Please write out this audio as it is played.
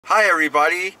Hi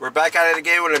everybody, we're back at it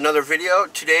again with another video.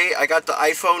 Today I got the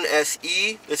iPhone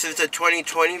SE. This is the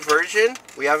 2020 version.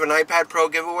 We have an iPad Pro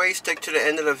giveaway. Stick to the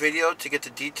end of the video to get the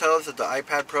details of the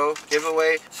iPad Pro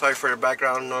giveaway. Sorry for the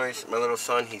background noise. My little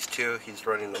son, he's 2, he's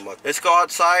running amok. Let's go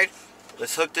outside.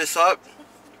 Let's hook this up.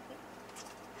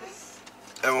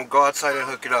 And we'll go outside and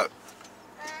hook it up.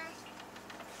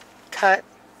 Cut.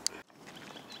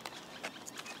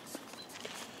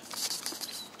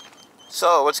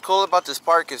 So what's cool about this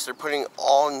park is they're putting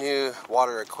all new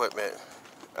water equipment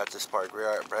at this park. We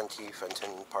are at Brantee Fenton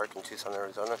Park in Tucson,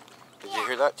 Arizona. Did you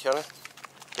hear that, Tiana?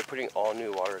 They're putting all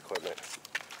new water equipment.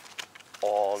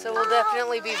 So we'll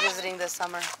definitely be visiting this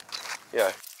summer.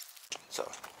 Yeah.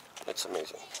 So, it's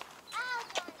amazing.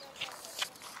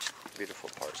 Beautiful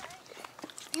park.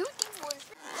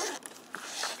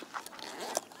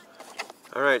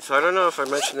 Alright, so I don't know if I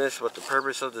mentioned this, but the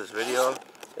purpose of this video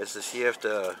is to see if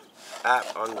the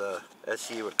app on the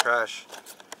SE would crash.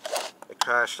 It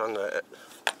crashed on the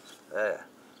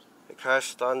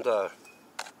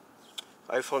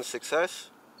iPhone 6s,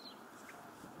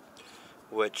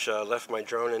 which left my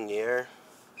drone in the air.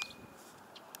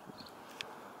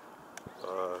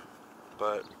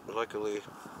 But luckily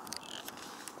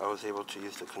I was able to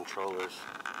use the controllers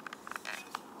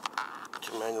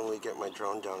to manually get my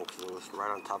drone down because it was right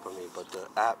on top of me, but the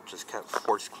app just kept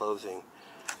force closing.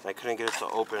 I couldn't get it to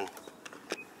open.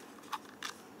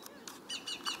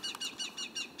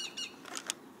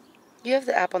 You have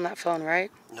the app on that phone, right?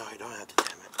 No, I don't have to.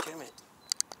 Damn it.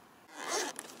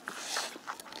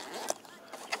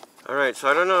 Alright, so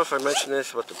I don't know if I mentioned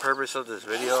this, but the purpose of this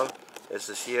video is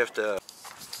to see if the...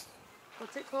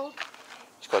 What's it called?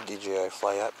 It's called DJI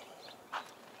Fly app.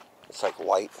 It's like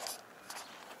white.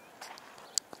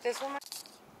 This one?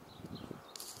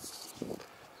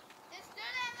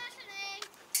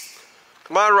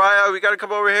 Come on, Raya, we gotta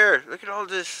come over here. Look at all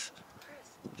this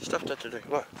stuff that they're doing.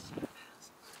 What?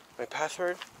 My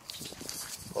password?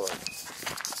 Hold on.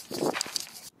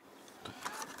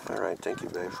 Alright, thank you,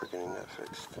 babe, for getting that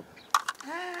fixed.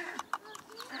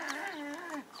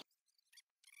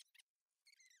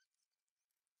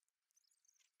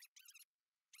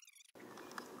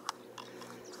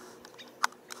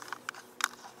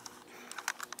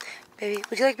 Baby,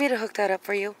 would you like me to hook that up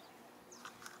for you?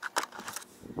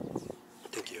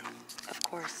 Thank you. Of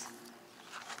course.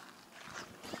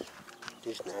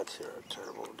 These gnats here are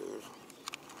terrible, dude.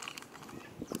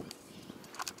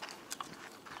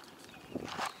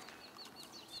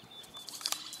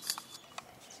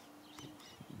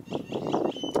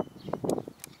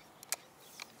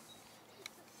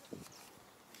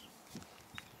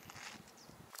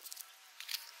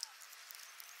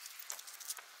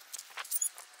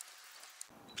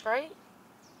 Right?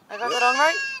 I got that on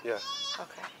right? Yeah.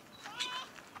 Okay.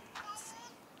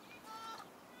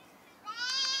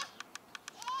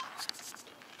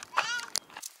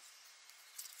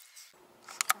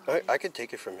 I could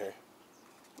take it from here.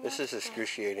 This is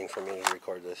excruciating for me to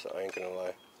record this, I ain't gonna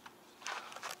lie.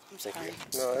 Thank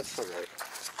you. No, that's alright.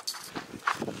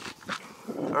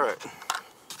 Alright.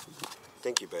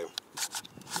 Thank you, babe.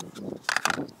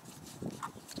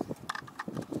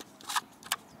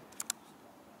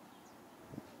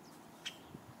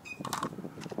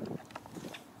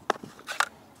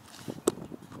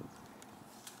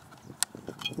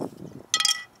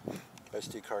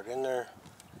 SD card in there.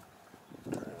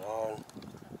 Turn it on.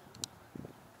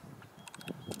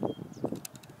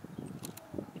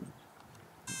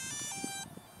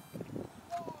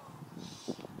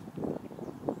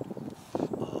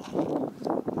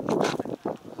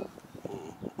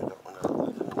 I don't want to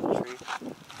lose it in the tree.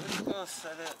 Let's go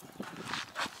set it.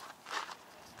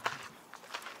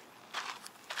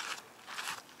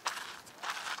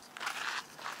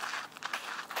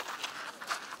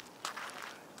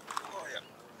 Oh yeah.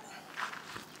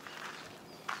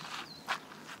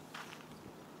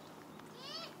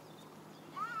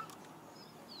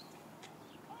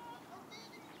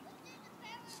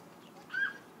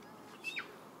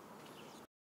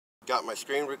 Got my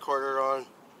screen recorder on.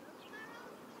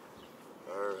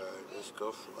 Alright, let's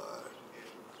go fly.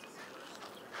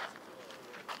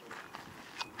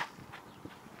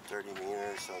 30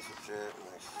 meters, sounds legit.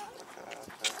 Nice. Okay.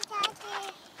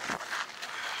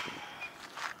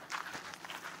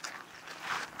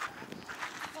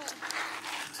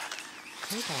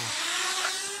 Take off.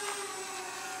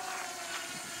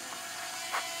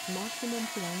 Maximum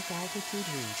flight altitude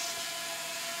reached.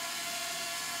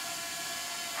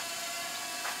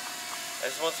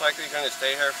 It's most likely going to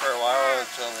stay here for a while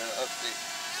until the update.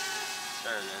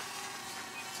 There it is.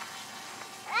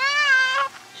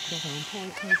 The home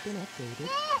point has been updated.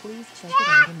 Please check it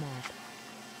on the map.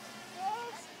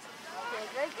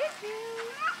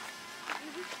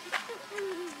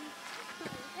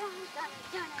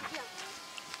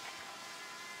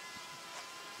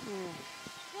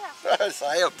 It's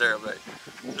high up there, but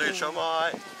dude, show my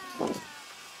eye.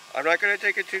 I'm not gonna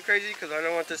take it too crazy because I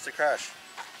don't want this to crash.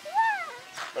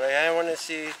 But I want to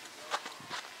see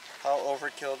how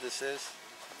overkill this is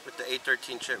with the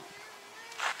A13 chip.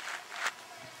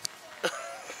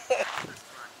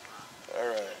 All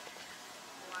right.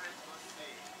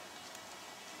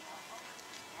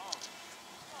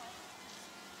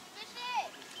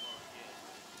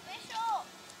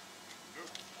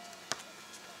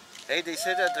 Hey, they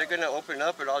said that they're gonna open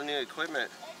up with all new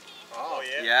equipment. Oh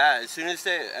yeah. Yeah, as soon as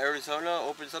Arizona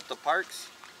opens up the parks,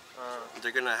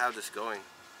 they're gonna have this going.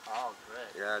 Oh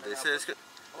great. Yeah, they said it's good.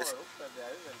 Oh,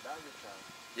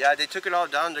 Yeah, they took it all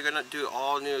down. They're gonna do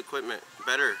all new equipment,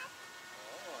 better.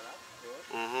 that's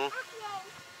good. Mhm.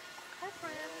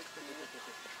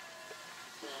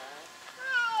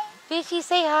 Fishy,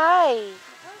 say hi.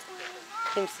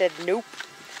 Kim said nope.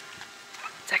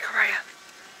 Zachariah,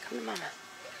 come to mama.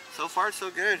 So far, so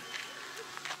good.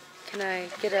 Can I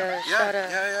get a Yeah, shot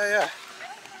of... yeah.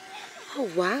 Oh,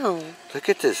 wow. Look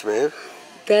at this, babe.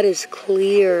 That is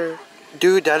clear.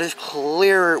 Dude, that is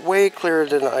clearer, way clearer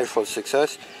than the iPhone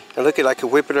 6s. And look at, I can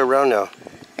whip it around now.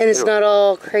 And it's not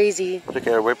all crazy. Look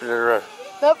at it, whipping it around.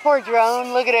 That poor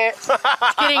drone, look at it. It's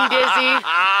getting dizzy.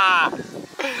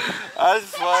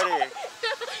 That's funny.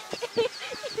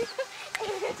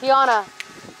 Tiana,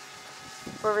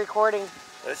 we're recording.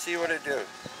 Let's see what it do.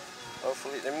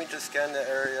 Hopefully, let me just scan the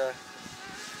area.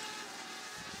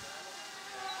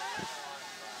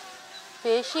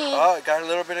 Fishy. Oh, it got a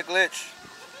little bit of glitch.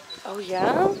 Oh,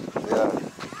 yeah? Yeah.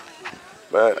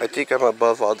 But I think I'm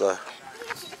above all the...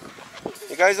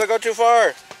 You guys don't go too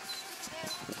far.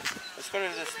 Let's go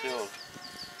to this field.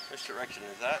 Which direction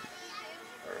is that?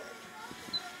 Alright.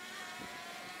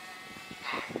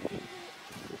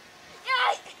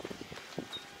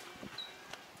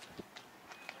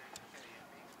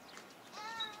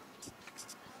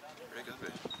 Where'd it go,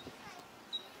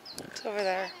 babe? It's over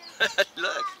there.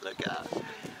 look out.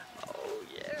 Oh,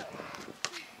 yeah.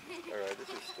 Alright, this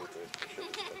is stupid. I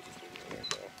shouldn't have stuck this thing right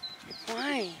now.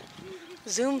 Why?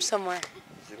 Zoom somewhere.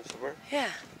 Zoom somewhere? Yeah.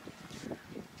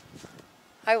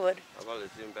 I would. How about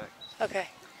let's zoom back? Okay.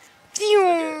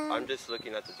 Okay, I'm just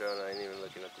looking at the drone. I ain't even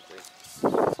looking at the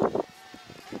thing.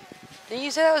 Didn't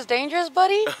you say that was dangerous,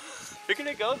 buddy? Look at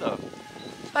it go, though.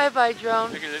 Bye-bye,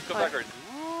 drone. Look at it. Go Bye. backwards.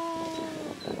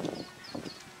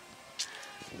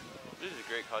 This is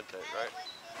great content, right?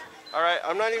 Alright,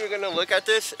 I'm not even going to look at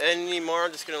this anymore.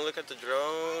 I'm just going to look at the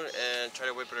drone and try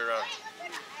to whip it around.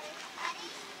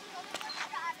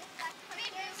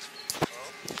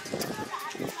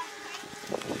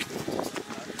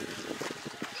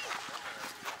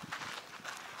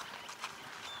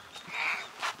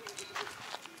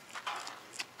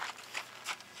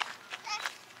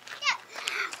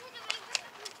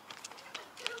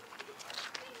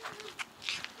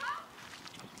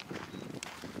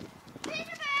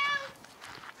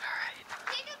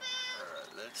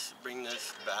 Let's bring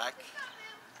this back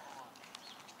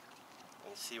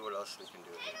and see what else we can do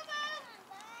here.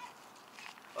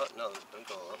 Oh, no, don't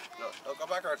go up. No, go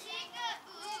backwards.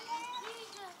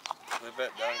 Whip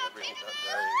it down and bring it down.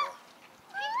 There you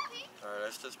go. Alright,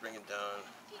 let's just bring it down.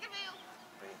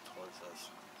 Bring it towards us.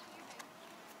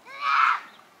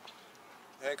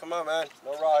 Hey, come on, man.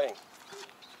 No riding.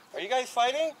 Are you guys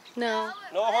fighting? No.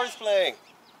 No horse playing.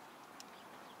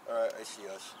 Alright, I see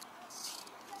us.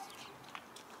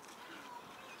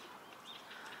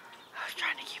 I was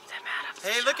trying to keep them out of the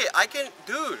Hey, shot. look it.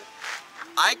 Dude,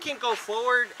 I can go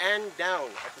forward and down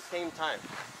at the same time.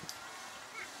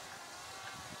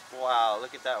 Wow,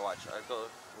 look at that. Watch. I'll go,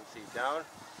 let's see, down.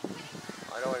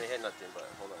 I don't want to hit nothing, but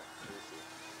hold on. Let me see.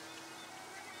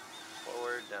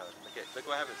 Forward, down. Look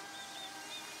what happens.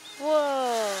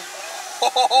 Whoa.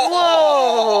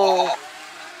 Whoa.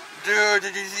 Dude,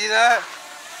 did you see that?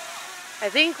 I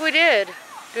think we did.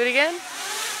 Do it again?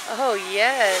 Oh,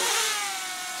 yes.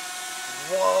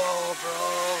 Whoa,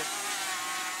 bro.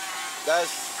 That's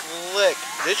slick.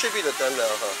 This should be the thumbnail,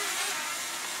 huh?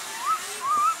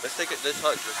 Let's take it, let's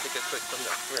hug. Let's take a quick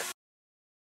thumbnail. Come here.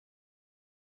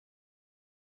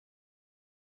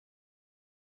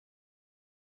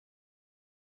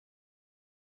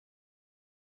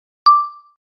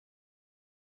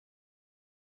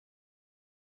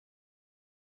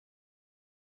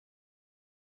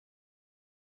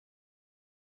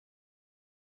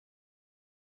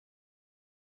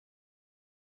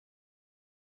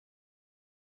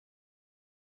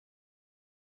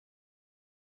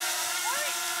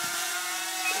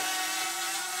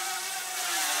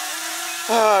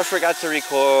 Oh, I forgot to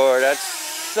record. That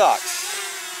sucks.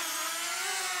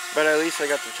 But at least I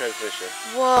got the transmission.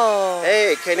 Whoa.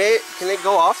 Hey, can it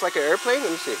go off like an airplane?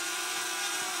 Let me see.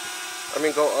 I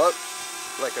mean, go up,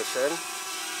 like I said.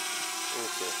 Let me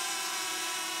see.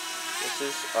 This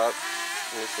is up.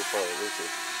 Let me see forward. Let me see.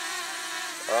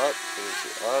 Up. Let me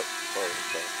see. Up. Forward.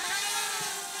 Okay.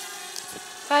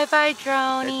 Bye bye,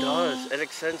 Droney. It does. It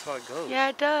extends how it goes. Yeah,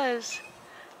 it does.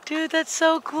 Dude, that's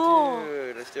so cool.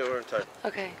 Dude, let's do it one more time.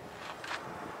 Okay.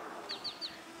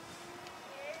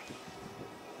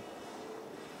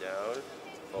 Down.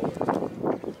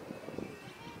 Forward.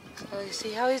 So you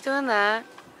see how he's doing that?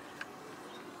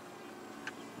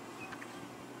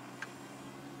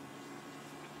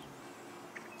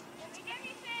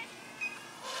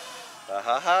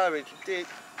 Ha ha, Richard.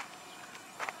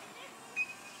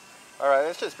 Alright,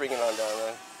 let's just bring it on down,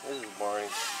 man. This is boring.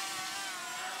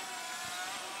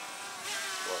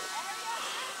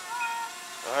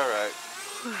 Alright.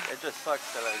 It just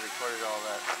sucks that I recorded all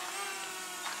that.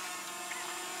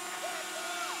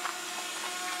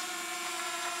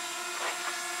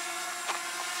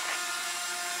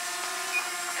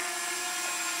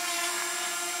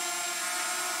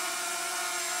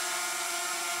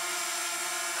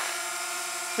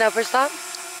 Now for stop?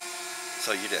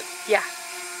 So you did. Yeah.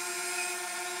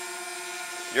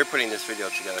 You're putting this video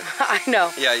together. I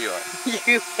know. Yeah, you are.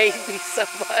 You hate me so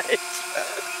much.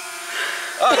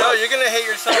 Oh no, you're gonna hate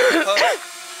yourself in the post.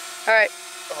 Alright.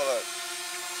 Hold on.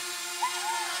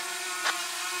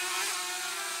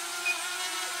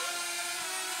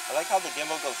 I like how the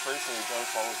gimbal goes first and the drone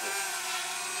follows it.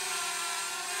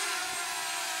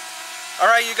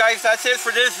 Alright you guys, that's it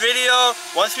for this video.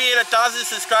 Once we hit 1,000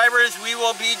 subscribers, we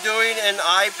will be doing an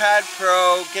iPad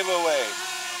Pro giveaway.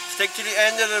 Stick to the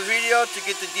end of the video to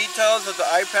get the details of the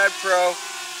iPad Pro.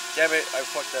 Damn it, I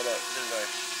fucked that up, didn't I?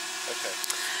 Okay.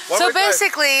 So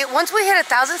basically, once we hit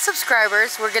 1,000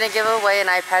 subscribers, we're going to give away an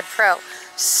iPad Pro.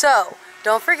 So,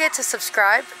 don't forget to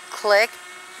subscribe, click,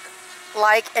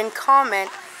 like, and comment,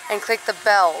 and click the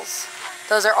bells.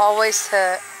 Those are all ways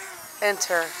to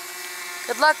enter.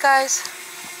 Good luck, guys.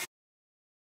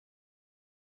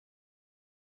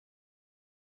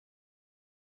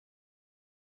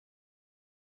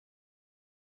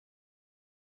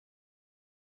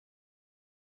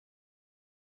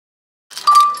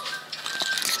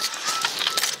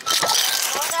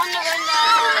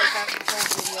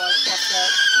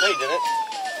 No, you didn't.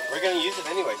 We're gonna use it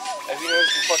anyways. If you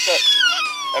notice, you fucked up.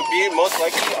 And most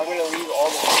likely, I'm gonna leave all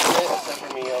the shit in it except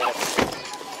for me.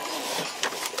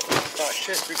 Oh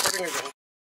shit, recording again.